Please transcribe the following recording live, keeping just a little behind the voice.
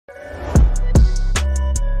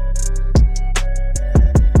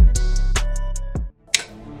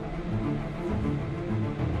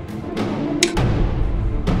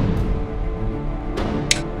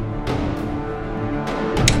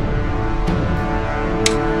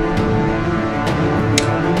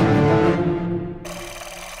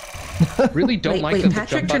Really don't like that the Patrick,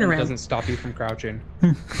 jump turn button around. doesn't stop you from crouching.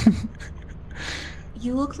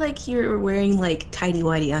 You look like you're wearing like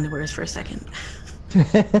tidy-whitey underwears for a second. Oh.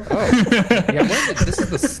 Yeah, this is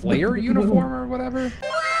the Slayer uniform or whatever?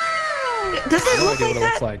 Does it look like what it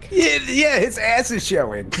looks like. Yeah, his ass is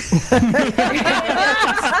showing.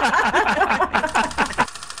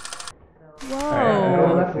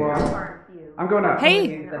 Whoa. I'm going up.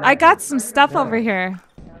 Hey, I got some stuff over here.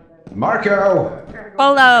 Marco!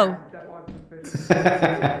 Hello.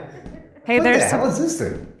 Hey, What there's the hell is this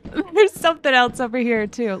thing? there's something else over here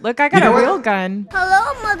too. Look, I got You know a what? real gun.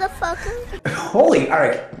 Hello, motherfucker. Holy,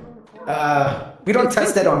 alright. We don't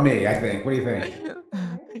test that on me, I think. What do you think?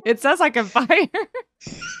 It says I can fire.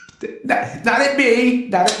 Not at me.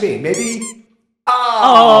 Not at me. Maybe.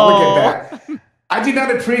 Oh, look at that. I do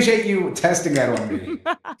not appreciate you testing that on me.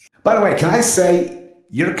 By the way, can I say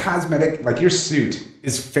your cosmetic, like your suit,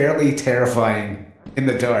 is fairly terrifying in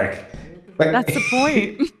the dark. Like, That's the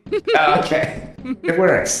point. Okay. It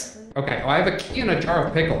works. Okay, well, I have a key and a jar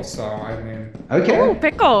of pickles, so I mean... Okay. Ooh,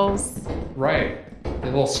 pickles. Right. A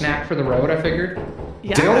little snack for the road, I figured.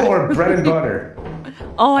 Yeah. Dill or bread and butter?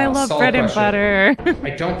 Oh, I love solid bread and question. butter. I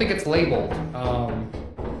don't think it's labeled.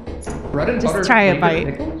 Bread and Just butter. try a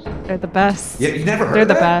flavored bite. pickles? They're the best. Yeah, you never heard They're of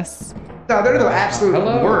the that? best. No, they're the absolute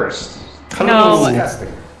Hello. worst. No.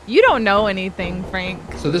 Disgusting. You don't know anything, Frank.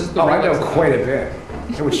 So this is the Oh, I red know that's- quite a bit.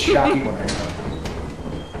 It would shock you when I know.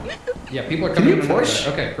 Yeah, people are Can coming you in and out of push?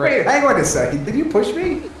 there. Okay, great. Wait, hang on a second. Did you push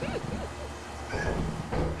me?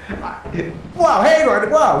 Wow, hang on.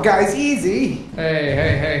 Wow, guys, easy.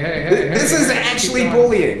 Hey. This is actually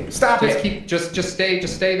bullying. Stop Just it. keep, just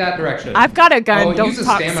stay that direction. I've got a gun. Oh, Don't use a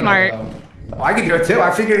talk stamina, smart. though. Oh, I can do it too.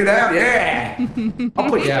 I figured it out. Yeah. I'll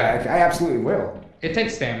put you Yeah. back. I absolutely will. It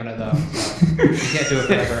takes stamina, though. So you can't do it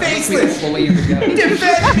forever. Unless we Faceless. just bully you together.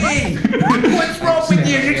 Defend me! What's wrong with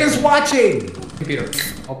you? You're just watching. Computer,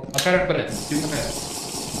 I'll try to put it. 2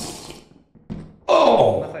 minutes.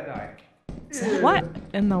 Oh. Unless I die. What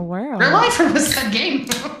in the world? Real life or was that game?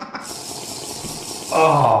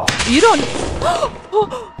 Oh. You don't.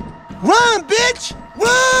 Run, bitch!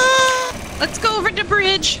 Run! Let's go over the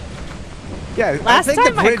bridge. Yeah, Last I think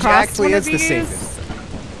time the I bridge crossed actually one is of the these, safest.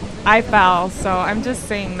 I fell, so I'm just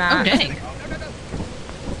saying Oh, that. dang.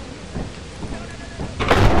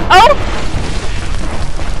 Oh!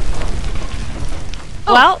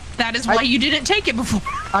 Well, That is why you didn't take it before.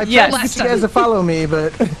 I Yes. tried to get you guys to follow me,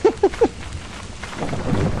 but...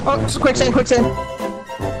 Oh, just quicksand, quicksand.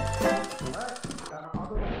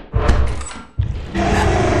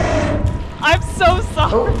 I'm so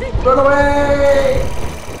sorry. Oh, run away!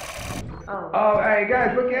 Oh, hey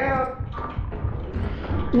guys, look out!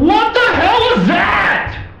 What the hell is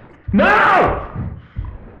that? No!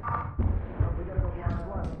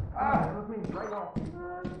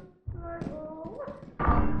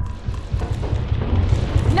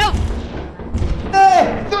 No!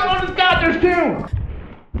 Hey! Oh God, there's 2!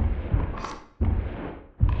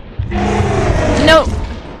 No!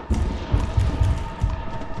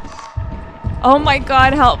 Oh my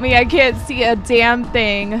god, help me. I can't see a damn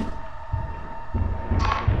thing.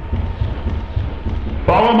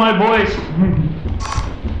 Follow my voice.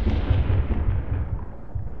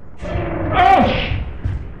 Oh!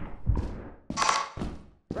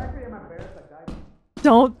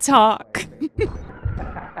 Don't talk.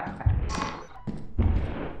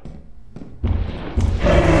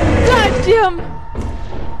 God damn!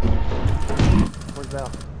 Where's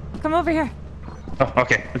Val? Come over here. Oh,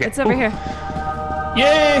 okay. It's over here.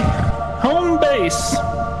 Yay! Home base.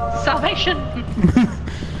 Salvation.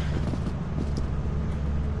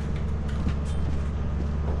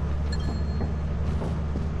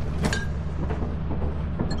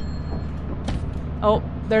 Oh,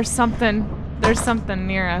 there's something. There's something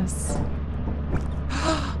near us.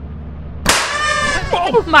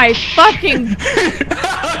 Oh my fucking.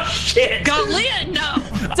 Shit! Got lit? No.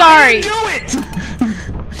 Sorry. Do it!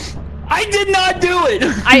 I did not do it!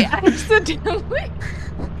 I accidentally.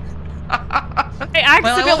 I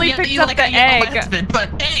accidentally picked up the egg. Husband, but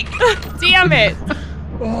egg. Damn it.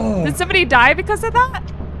 Did somebody die because of that?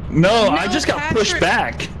 No, I No, just got pushed Patrick.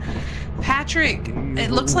 back. Patrick,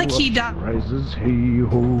 it looks like he died. Rises, hey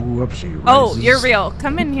ho, up she rises. Oh, you're real.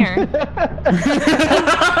 Come in here.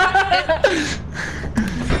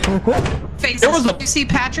 Faces. There was a- You see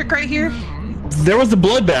Patrick right here? There was a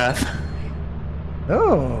bloodbath.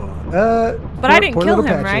 Oh, But I didn't poor kill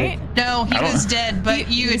little him, Patrick. right? No, he was dead, but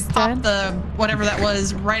you He's had popped dead? the whatever that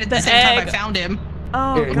was right at the The same time I egg. found him.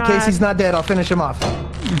 Oh, Here, in God. case he's not dead, I'll finish him off.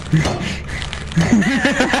 He's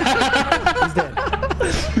dead.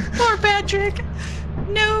 Poor Patrick.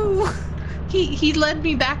 No. He led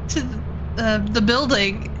me back to the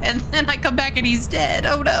building, and then I come back and he's dead.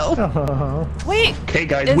 Oh no! Oh. Wait. Hey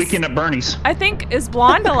guys, Is- weekend at Bernie's. I think, is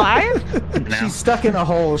Blonde alive? Now. She's stuck in a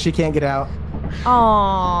hole. She can't get out.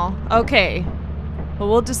 Oh, okay. Well,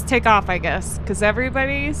 we'll just take off, I guess, because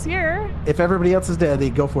everybody's here. If everybody else is dead, they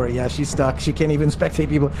go for it. Yeah, she's stuck. She can't even spectate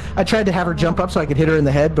people. I tried to have her jump up so I could hit her in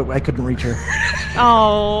the head, but I couldn't reach her.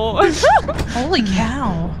 Oh. Holy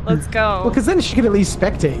cow! Let's go. Well, because then she could at least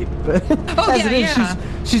spectate. But Oh, as yeah, it is, yeah.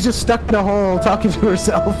 she's just stuck in a hole talking to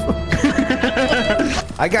herself.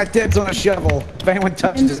 I got dibs on a shovel. If anyone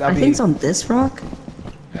touches it, I I'll think be. it's on this rock.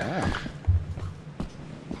 Yeah.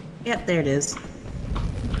 Yep, there it is.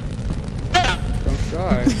 Don't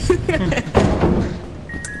try.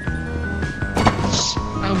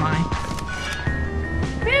 Oh my!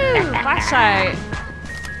 Whew, flashlight.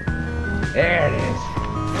 There it is.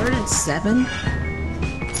 We're at 7.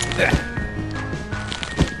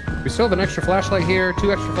 We still have an extra flashlight here,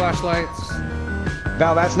 2 extra flashlights.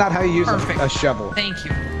 Val, that's not how you use Perfect. a shovel. Thank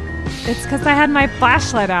you. It's because I had my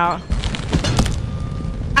flashlight out.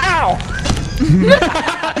 Ow!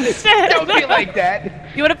 Shit. Don't be like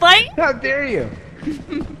that. You want to play? How dare you?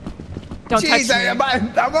 Don't Jeez, touch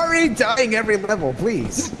me. I'm already dying every level,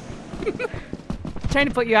 please. Trying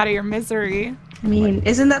to put you out of your misery. I mean,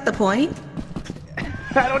 isn't that the point?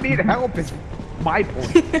 I don't need help, it's my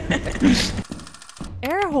point.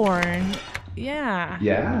 Air horn. Yeah.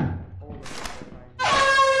 Yeah.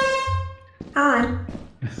 Hi.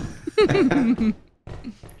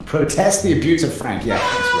 Protest the abuse of Frank. Yeah,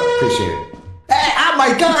 thanks, bro. Appreciate it. Hey, oh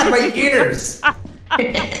my god, my ears!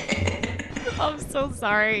 I'm so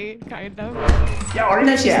sorry, kind of.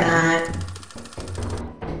 No, she's not.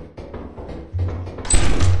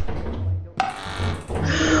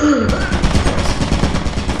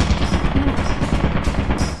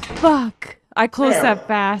 Fuck. I closed that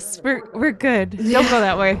fast. We're good. Don't go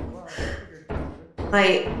that way.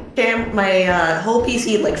 My whole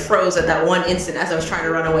PC like froze at that one instant as I was trying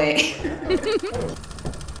to run away.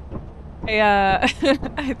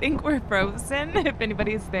 I think we're frozen. If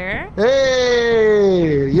anybody's there.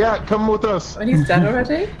 Hey, yeah, come with us. When he's dead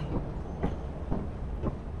already?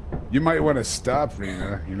 You might want to stop,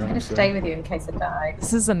 Rena. You know what I'm Stay saying? with you in case I die.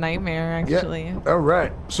 This is a nightmare, actually. Yeah. All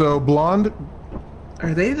right. So blonde.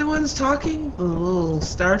 Are they the ones talking? The little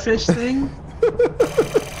starfish thing?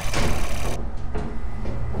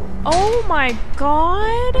 Oh my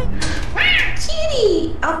god.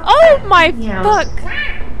 Kitty! Oh my Meow. fuck.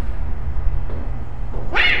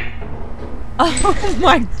 Oh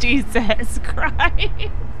my Jesus Christ.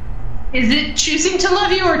 Is it choosing to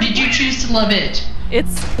love you, or did you choose to love it?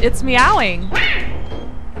 It's meowing.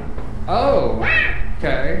 Oh,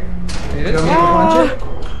 okay. It is.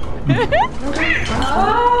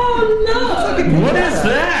 Oh no! What is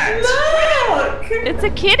that? Look! It's a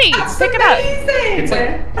kitty. That's Pick it up. amazing! It's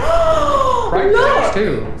like Oh, right look! next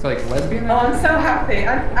too. It's like lesbian. Oh, I'm so happy.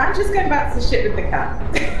 I'm just going back to the shit with the cat.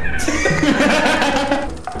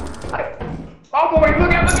 Oh boy,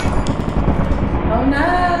 look out! Oh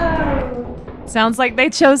no! Sounds like they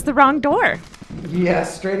chose the wrong door. Yeah,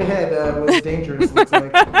 straight ahead was dangerous. Looks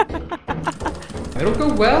like. It'll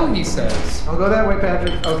go well, he says. I'll go that way,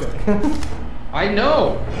 Patrick. Okay. I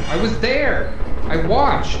know. I was there. I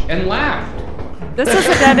watched and laughed. This is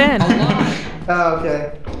a dead end. A lot. Oh,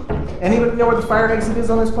 okay. Anybody know where the fire exit is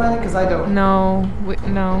on this planet? Because I don't. No,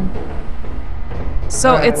 no.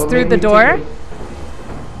 So Alright, it's well, through maybe the we door? take it.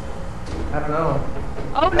 I don't know.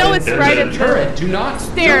 Oh no, it's There's right a at turret. the Do not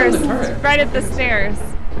stairs. jump on the turret. Right at the stairs.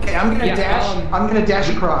 Okay, I'm gonna Yeah, dash. I'm gonna dash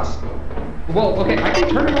across. Well, okay, I can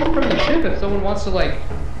turn it off from the ship if someone wants to like.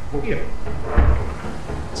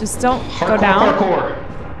 Just don't go down. Parkour.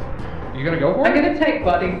 You gonna go for I'm it? gonna take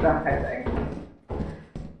body back, I think.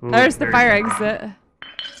 There's the fire exit.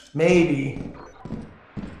 Maybe.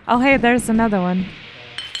 Oh hey, there's another one.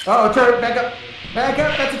 Oh, turret! Back up! Back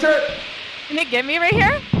up! That's a turret! Can it get me right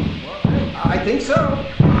here? I think so.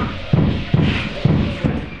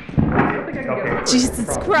 Jesus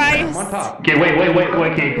I'm on Christ. top. Okay, wait,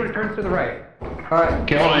 okay. It turns to the right. All right.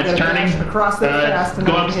 Okay, hold on, it's turning. Across the fast. And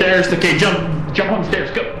Go then upstairs. Okay, jump on the stairs.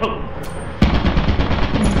 Go. Oh.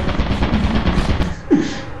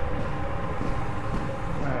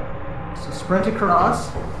 So sprint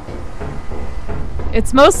across.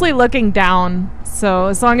 It's mostly looking down, so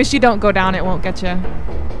as long as you don't go down, it won't get you.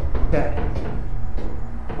 Okay.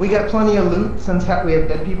 We got plenty of loot since we have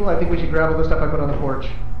dead people. I think we should grab all the stuff I put on the porch.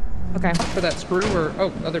 Okay. For that screw, or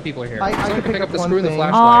other people are here. I Someone can pick up the one screw and the thing.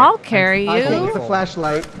 flashlight. I'll carry I think you. it's a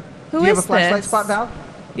flashlight. Who Do you have is a flashlight this? spot, Val?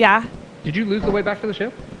 Yeah. Did you lose the way back to the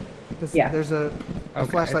ship? Yeah. There's a Okay,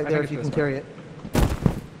 flashlight I there think if you it's can this carry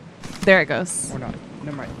it. There it goes. Or not?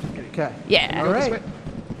 Never mind. Okay. Yeah. All right.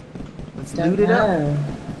 Let's loot it up.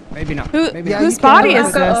 Maybe not. Who, Maybe whose body is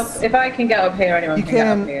I'll go this? up. If I can get up here, anyone You can get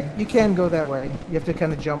up can. here. You can go that way. You have to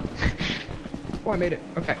kind of jump. Oh, I made it.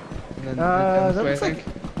 Okay. And then That this way, I looks like.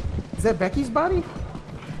 think. Is that Becky's body?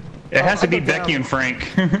 It has I to be go Becky down. and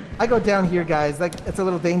Frank. I go down here, guys. Like it's a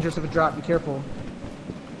little dangerous of a drop. Be careful.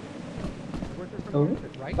 Oh.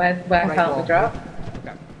 Right? Where Right can't wall. we drop?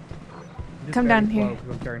 Okay. Come down here.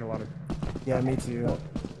 I'm carrying a lot of. Yeah, me too.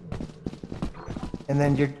 And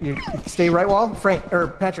then you stay right wall. Frank or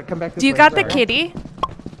Patrick, come back this way. Do you got the Sorry. kitty?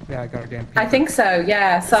 Yeah, I got a damn. I think so.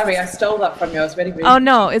 Yeah. Sorry, I stole that from you. I was really rude. Oh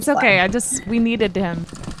no, it's okay. We needed him.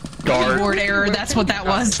 Keyboard error, that's what that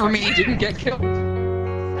was for me. Didn't get killed.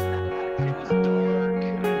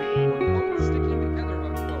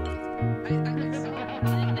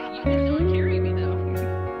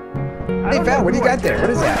 Hey Val, what do you got there? What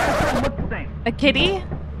is that? A kitty?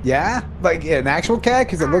 Yeah, like an actual cat?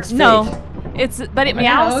 Because it looks fake. No, but it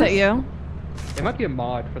meows at you. It might be a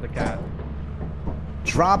mod for the cat.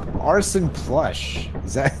 Drop arson plush.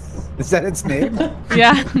 Is that its name?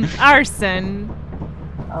 Yeah, arson.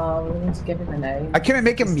 Oh, we need to give him a name. I can't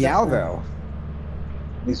make him meow though.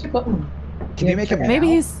 Where's your button? Can you make him Maybe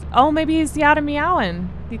meow? he's out of meowing.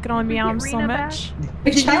 You can only meow him so much.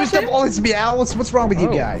 He used up all his meows. What's wrong with you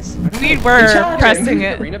guys? We were charging. pressing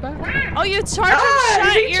it. Arena back? Oh, you charged him! Ah,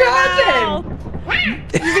 Shut you your charging? mouth!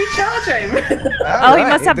 You recharge him. Oh, he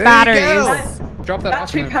must have batteries. Drop that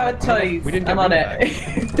off. Battery powered toys. We didn't I'm get on rid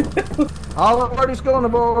of it. All the party's going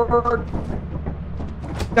aboard.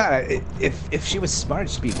 God, if she was smart,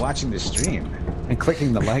 she'd be watching the stream and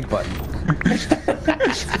clicking the like button.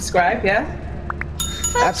 Subscribe, yeah?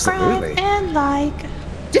 Absolutely. And like.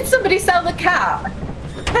 Did somebody sell the cat?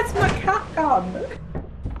 That's my cat gone.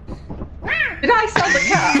 Did I sell the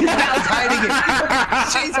cat? Val's hiding it.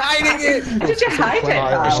 She's hiding it. Did you hide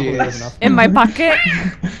it? She Val? is. In my pocket.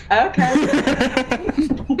 Okay.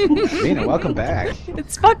 Mina, welcome back.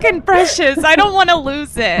 It's fucking precious. I don't want to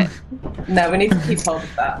lose it. No, we need to keep hold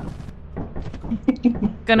of that.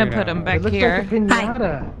 Gonna put him back It looks here. like a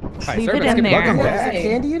pinata. Hi, Leave sorry, it but in let's get there. Welcome Is there back.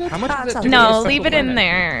 candy in it? How much does it do? No, to leave it special in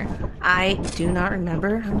planet? there. I do not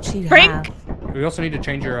remember how much you Frank? have. We also need to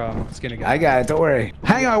change your skin again. I got it. Don't worry.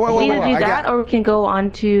 Hang on. Whoa, We either do I that, got. or we can go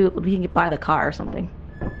on to we can buy the car or something.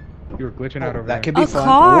 You were glitching out over That there. could be A fun.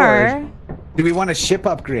 car? Or do we want a ship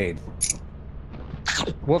upgrade?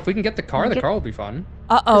 Well, if we can get the car will be fun.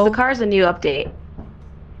 Uh-oh. The car's a new update.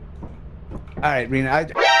 All right, Rena.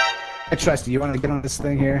 I trust you. You want to get on this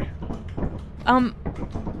thing here?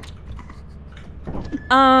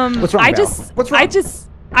 What's wrong, I Val? just, What's wrong?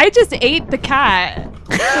 I just ate the cat.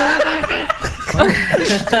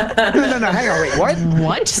 No. Hang on. Wait. What?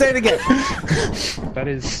 What? Say it again. That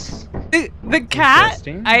is. The cat,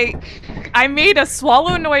 Interesting. I made a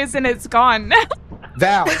swallow noise and it's gone.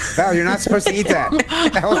 Val, you're not supposed to eat that. What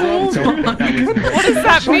the hell's wrong with you? What does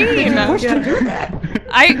that mean?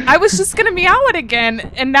 I was just gonna meow it again,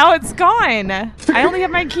 and now it's gone. I only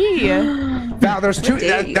have my key. Val, there's two.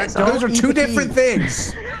 Those are two different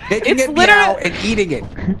things. Making It's it meow literally- and eating it.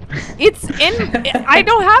 It's in. I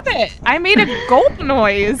don't have it. I made a gulp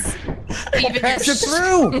noise. Pass it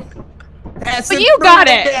through. Pass But it you through, got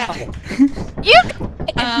it. Val. You.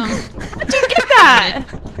 How'd you get that?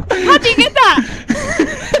 How'd you get that?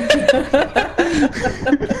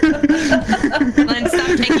 Glenn,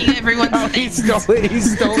 stop taking everyone's He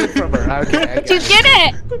things. stole it from her. Okay. How'd you get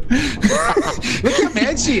it? Look how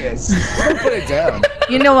mad she is. Don't put it down.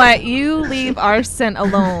 You know what? You leave Arson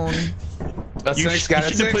alone. You should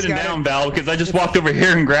have put it down, Val, because I just walked over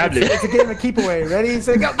here and grabbed it. It's a game of keep away. Ready?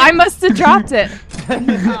 Say go. I must have dropped it.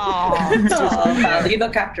 Oh, Val, you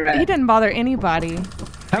look after He it. didn't bother anybody.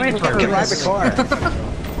 How many people can ride the car?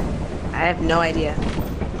 I have no idea.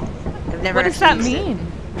 I've never. What does that actually used it.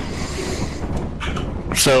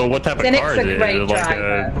 mean? So what type of Cynic's car is a it? great Is it like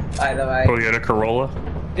driver, a by the way. Toyota Corolla?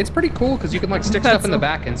 It's pretty cool because you can like stick stuff in the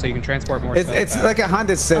back end so you can transport more stuff. It's back. like a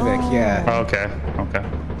Honda Civic, yeah. Oh, okay.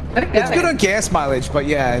 It's good on gas mileage, but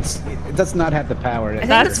yeah, it does not have the power. I think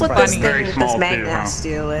That's that's what this funny. Very thing, small this too, magnet huh? has to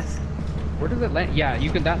deal with. Where does it land? Yeah,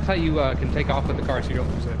 you can. That's how you can take off with the car so you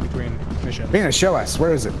don't lose it between missions. Mina, show us.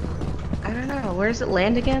 Where is it? I don't know. Where does it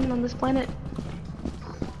land again on this planet?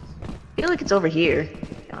 I feel like it's over here. To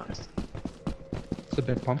be honest. It's a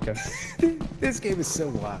big pumpkin. This game is so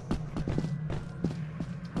wild.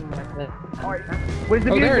 Where's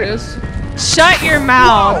the Oh, there it music? is. Shut your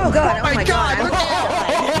mouth. Oh god! Oh my god!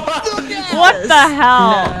 What the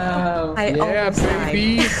hell? No. I Yeah, almost died.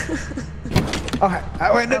 baby.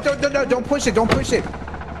 Oh, wait, no, don't push it. Don't push it.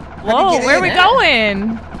 Whoa, get where are in? we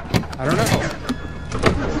going? I don't know.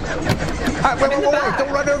 Wait,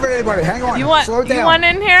 don't run over anybody. Hang on. Slow down. You want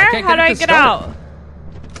in here? How do I get out?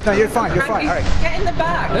 No, you're fine. You're fine. All right. Get in the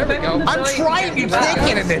back. There we go. I'm trying. You can't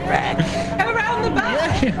get in the back. Come around the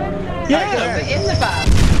back. Yeah. We're in the back.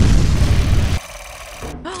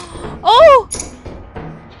 Oh!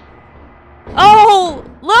 Oh!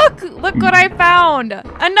 Look what I found!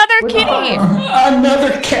 Another kitty!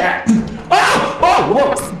 Another cat! Oh,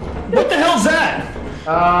 whoa! What the hell's that?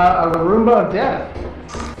 A Roomba of death.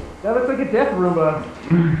 That looks like a death Roomba.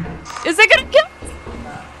 Is it gonna kill?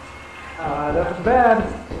 That was bad.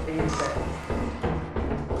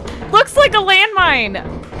 Looks like a landmine!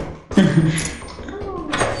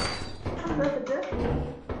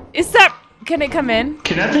 Is that... Can it come in?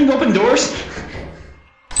 Can that thing open doors?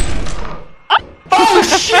 Oh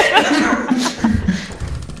shit!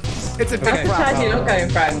 It's a big How's the side you not going,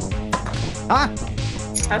 friend? Huh?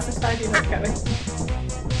 How's the side you not going?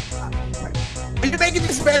 Are you making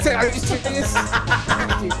this better? Are you serious?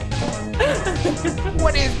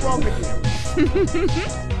 What is wrong with you?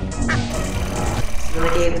 So they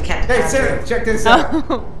gave the cat. Hey, Sarah, check this out.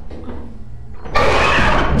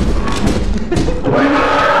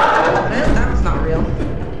 That was not real.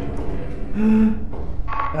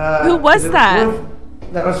 Who was that?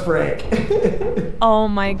 That was Frank. Oh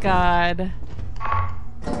my god.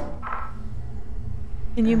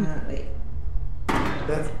 Can you... Wait.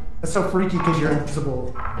 That's so freaky because you're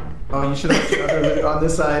invisible. Oh, you should have on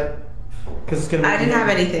this side. Because it's gonna. I didn't have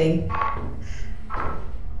anything.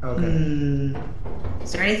 Okay.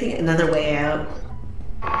 Is there anything? Another way out?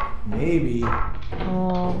 Maybe.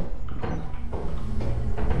 Oh.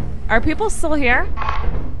 Are people still here?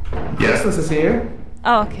 Yes, this is here.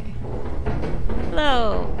 Oh, okay.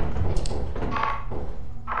 Hello.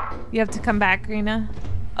 You have to come back, Rena.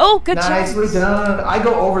 Oh, good job. Nicely done. I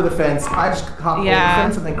go over the fence. I just hop over the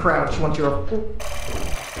fence and then crouch once you're up.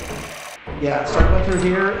 Yeah, start going through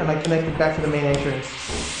here, and I connected back to the main entrance.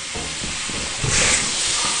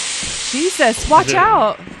 Jesus, watch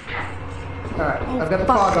out. Alright, I've got the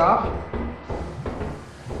fog off.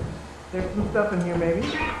 There's some stuff in here, maybe.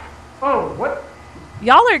 Oh, what?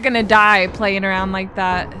 Y'all are gonna die playing around like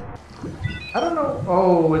that. I don't know.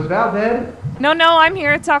 Oh, is Val dead? No, I'm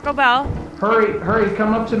here at Taco Bell. Hurry,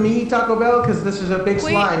 come up to me, Taco Bell, because this is a big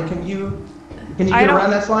slime. Can you get around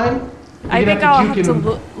that slime? I think I'll have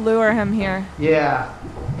to lure him here. Yeah.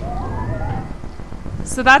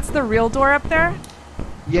 So that's the real door up there?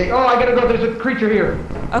 Yeah. Oh, I gotta go. There's a creature here.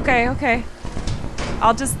 Okay.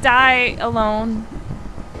 I'll just die alone.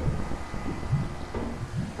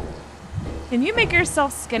 Can you make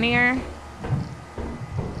yourself skinnier?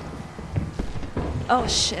 Oh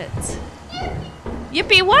shit.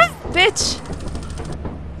 Yippee, what? Bitch!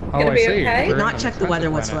 Oh, I see. I did not check the weather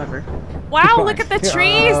whatsoever. Wow, look at the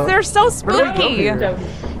trees! They're so spooky! Yeah,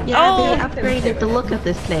 they upgraded the look of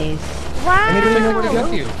this place. Wow! Anybody know where to go?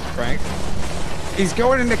 With you, Frank. He's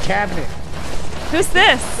going in the cabinet. Who's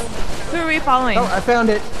this? Who are we following? Oh, I found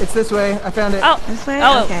it. It's this way. I found it. Oh, This way?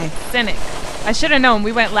 oh, Okay. Cynic. I should have known.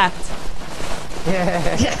 We went left.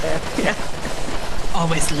 Yeah.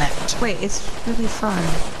 Always left. Wait, it's really fun.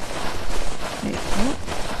 Wait, what?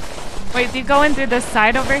 Wait, do you go in through this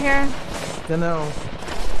side over here? Don't know.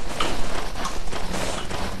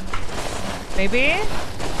 Maybe?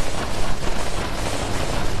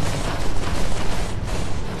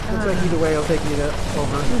 Looks like either way, it'll take me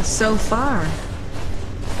over. It's so far.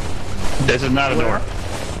 This is not a door.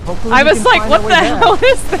 Hopefully I we was can like, find what our the way back. hell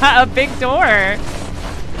is that? A big door.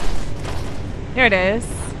 Here it is.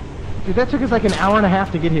 Dude, that took us like an hour and a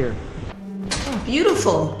half to get here. Oh,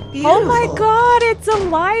 beautiful. Oh my god, it's a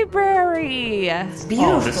library. It's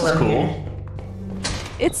beautiful. Oh, this is cool.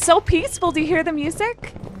 It's so peaceful. Do you hear the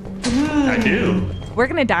music? I do. We're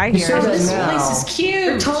gonna die You here. said that This now. place is cute.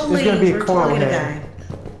 We're totally, There's gonna be a we're coral totally gonna head. die.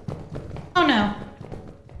 Oh no.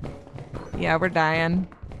 Yeah, we're dying.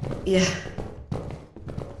 Yeah.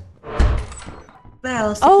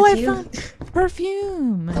 Well, Oh, I you. found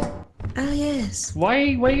perfume. Oh yes. Why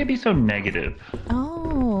you gotta be so negative?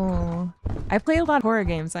 Oh, I play a lot of horror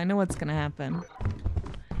games. I know what's gonna happen.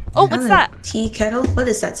 Oh, what's that? Tea kettle? What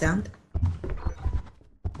is that sound?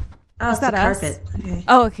 Oh, Is it's that the us? carpet. Okay.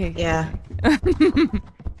 Oh, okay. Yeah.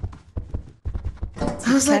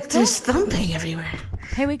 I was like, there's thumping everywhere.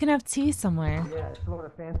 Hey, we can have tea somewhere. Yeah, it's a lot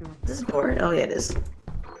of fancy. This is bored. Oh yeah, it is.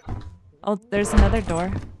 Oh, there's another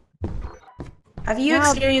door. Have you Wow.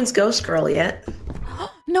 experienced Ghost Girl yet?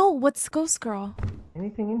 No, what's Ghost Girl?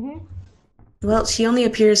 Anything in here? Well, she only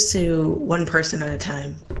appears to one person at a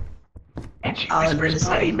time. And she I'll whispers embrace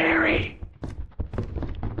Bloody it. Mary.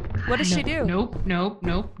 What does she do? Nope.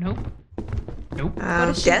 Nope. What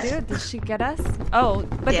does she do? Does she get us? Oh,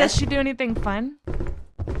 but does she do anything fun?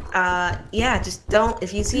 Yeah, just don't.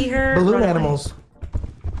 If you see her, Balloon run away. animals.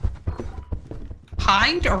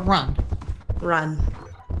 Hide or run? Run.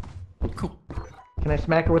 Cool. Can I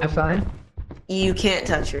smack her with a sign? You can't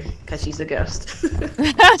touch her because she's a ghost.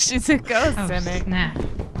 She's a ghost in it. Nah.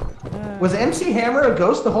 Was MC Hammer a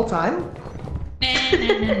ghost the whole time?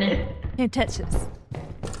 Can't touch us.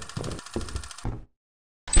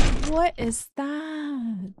 What is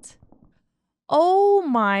that? Oh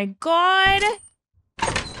my god!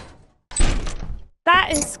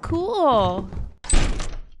 That is cool.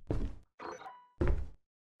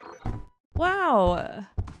 Wow.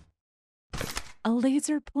 A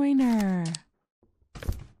laser pointer.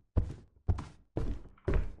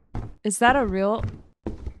 Is that a real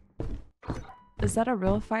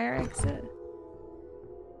fire exit?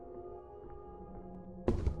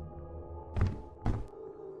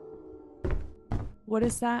 What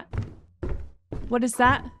is that? What is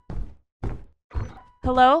that?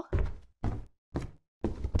 Hello?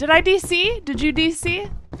 Did I DC? Did you DC?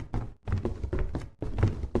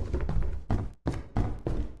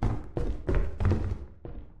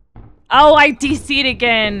 Oh, I DC'd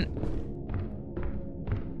again.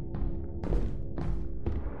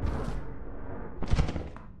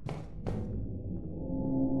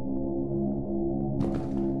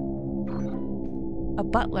 A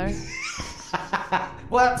butler.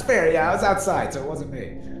 Well, that's fair. Yeah, I was outside, so it wasn't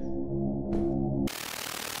me.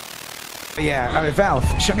 Yeah, I mean, Val,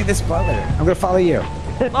 show me this butler. I'm gonna follow you.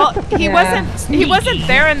 Well, he wasn't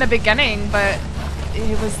there in the beginning, but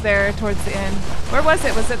he was there towards the end. Where was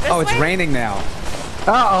it? Was it this way? Oh, it's raining now.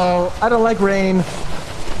 Uh-oh, I don't like rain.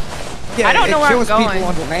 Yeah, I don't know where I'm going. It kills people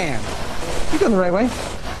on the land. You're going the right way,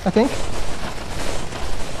 I think.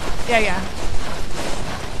 Yeah, yeah.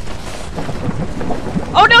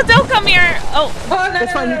 Oh no, don't come here! Oh, no,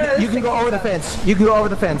 that's fine. You can go over the fence. You can go over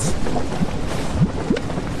the fence.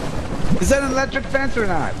 Is that an electric fence or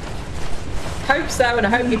not? Hope so, and I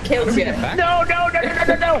hope it kills you. No!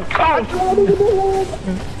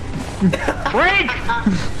 Frank!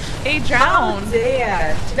 he drowned. Oh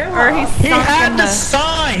dear. Do you know Or what? he's He had the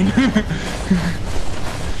sign!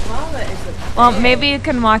 Charlotte is a Well, maybe you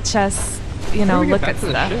can watch us, you know, look at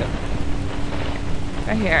stuff. Ship?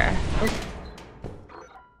 Right here.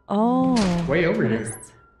 Oh. Way over here.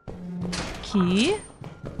 Key?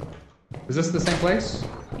 Is this the same place?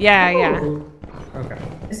 Yeah, yeah. Okay.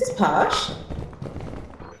 Is this posh?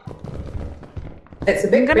 It's a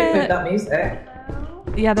bit creepy with that music.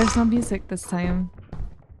 Yeah, there's no music this time.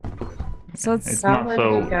 So It's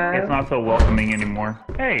not so welcoming anymore.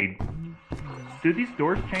 Hey, do these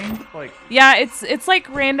doors change? Like yeah, it's like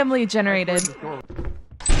randomly generated.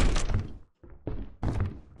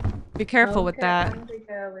 Be careful with that.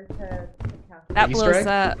 That Easter blows egg?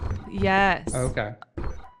 up. Yes. Okay.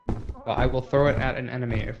 Well, I will throw it at an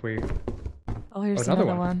enemy if we. Oh, here's another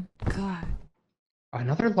one. God.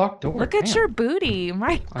 Another locked door. Look at Damn. your booty.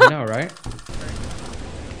 My I know, right?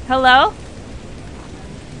 Hello?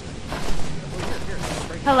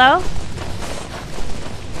 Hello?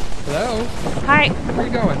 Hello? Hi. Where are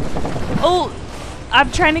you going? Oh,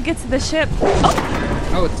 I'm trying to get to the ship.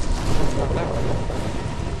 Oh, Oh, it's not that way.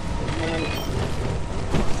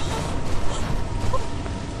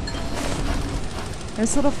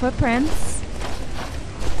 there's little footprints.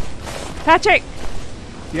 Patrick!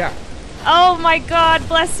 Yeah. Oh my god,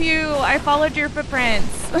 bless you. I followed your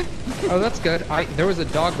footprints. Oh, that's good. There was a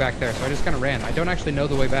dog back there, so I just kind of ran. I don't actually know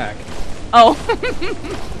the way back. Oh.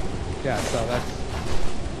 Yeah, so that's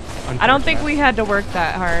I don't think we had to work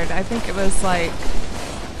that hard. I think it was like...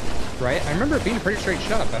 Right? I remember it being a pretty straight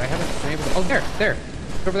shot, but I haven't been able to... Oh, there!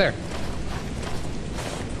 It's over there.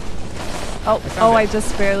 Oh, I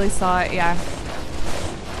just barely saw it, yeah.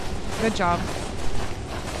 Good job.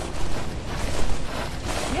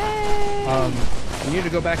 Yay! We need to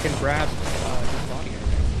go back and grab this body.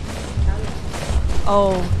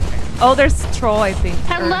 Oh, there's Troll, I think.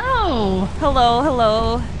 Hello!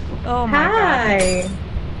 Hello. Oh my god. Hi.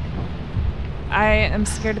 I am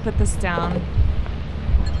scared to put this down.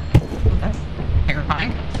 That's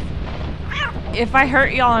terrifying. If I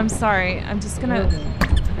hurt y'all, I'm sorry. I'm just gonna...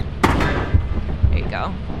 There you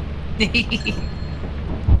go.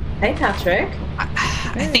 Hey, Patrick.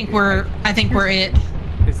 I think we're it.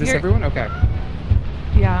 Is this everyone? Okay.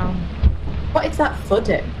 Yeah. What is that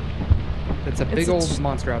footing? It's a big old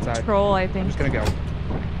monster outside. Troll, I think. I'm just gonna go.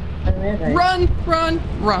 Oh, really?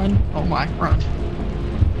 Run! Oh my, run.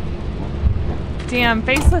 Damn,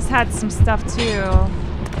 Faceless had some stuff too.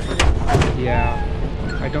 Yeah.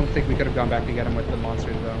 I don't think we could have gone back to get him with the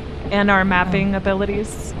monsters though. And our mapping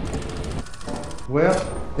abilities. Well,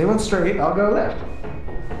 they went straight. I'll go left.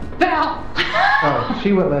 Val! Oh,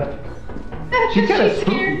 she went left. She's kind of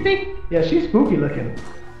scared me. Yeah, she's spooky looking.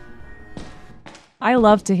 I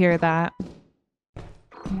love to hear that.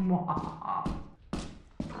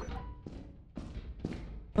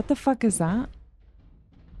 What the fuck is that?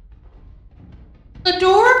 The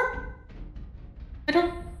door?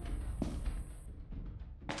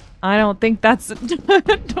 I don't think that's a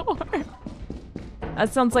door.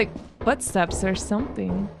 That sounds like footsteps or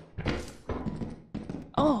something.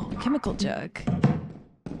 Oh, chemical jug.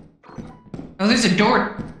 Oh, there's a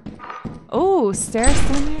door. Oh, stairs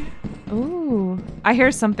down there. Ooh, I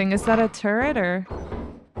hear something. Is that a turret or?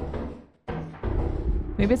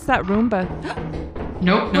 Maybe it's that Roomba.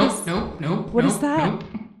 Nope. What is that? Nope.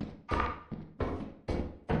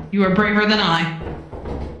 You are braver than I.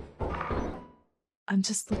 I'm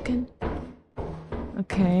just looking.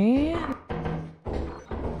 Okay.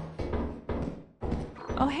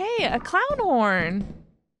 Oh, hey, a clown horn.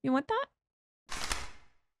 You want that?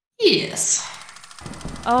 Yes.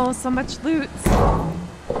 Oh, so much loot.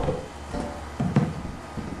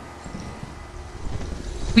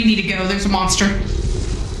 We need to go. There's a monster.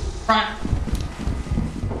 Front.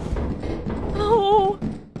 Oh.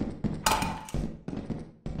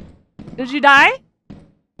 Did you die?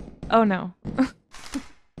 Oh, no.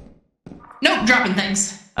 Nope, dropping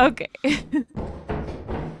things. Okay.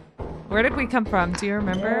 Where did we come from? Do you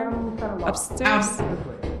remember? Upstairs?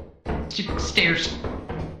 Stairs.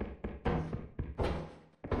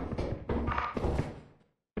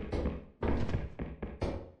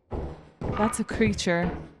 That's a creature.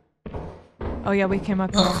 Oh yeah, we came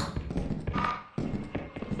up here.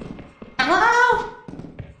 Hello?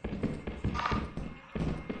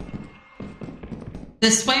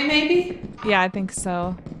 This way, maybe? Yeah, I think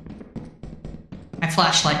so. My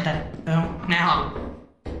flashlight that though. Now.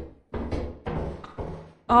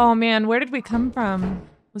 Oh man, where did we come from?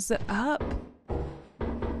 Was it up?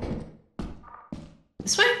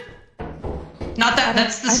 This way? Not that.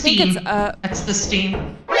 That's the steam. I think it's up. That's the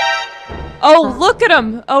steam. Oh, look at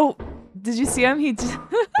him! Oh, did you see him? He just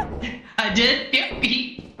I did. Yep.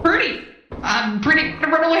 He pretty. I'm pretty gonna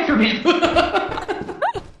run away from him.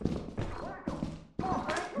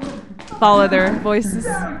 follow their voices.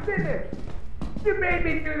 You made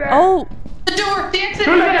me do that. Oh, the door. The exit.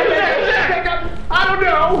 I don't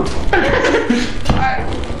know.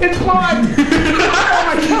 It's blood. Oh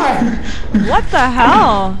my god. what the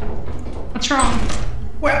hell? What's wrong?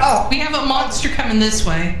 Well, oh. We have a monster coming this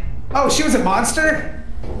way. Oh, she was a monster?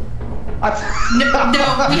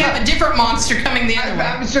 No, we have a different monster coming the other way.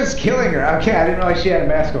 I was just killing her. Okay, I didn't realize she had a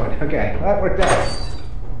mask on. Okay, well, that worked out.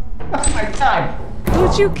 Oh my god.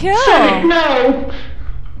 Who'd you kill? No.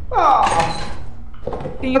 Oh.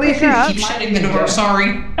 Can you pick her up? Keep shutting the door.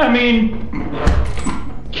 Sorry. I mean,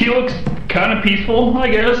 he looks kind of peaceful, I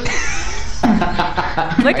guess.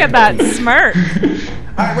 Look at that smirk.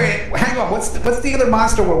 Alright, wait, hang on. What's the other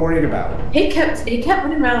monster we're worried about? He kept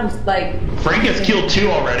running around like. Frank has killed 2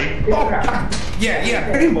 already. Oh, god. Yeah,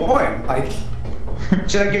 pretty more. Like,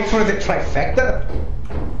 should I go for the trifecta?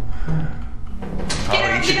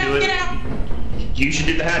 Get out! You should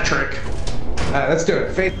do the hat trick. Alright, let's do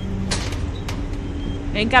it. Faith.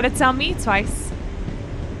 Ain't gotta tell me twice.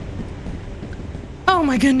 Oh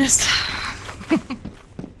my goodness. I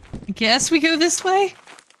guess we go this way?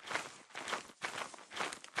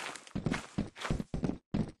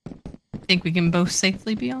 Think we can both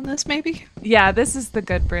safely be on this, maybe? Yeah, this is the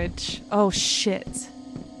good bridge. Oh shit.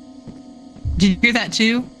 Did you hear that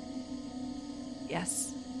too?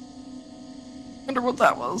 Yes. Wonder what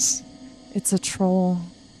that was. It's a troll.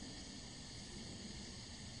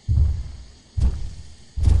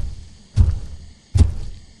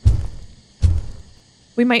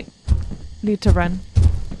 We might need to run.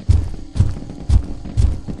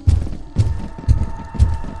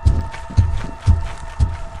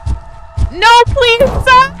 No, please!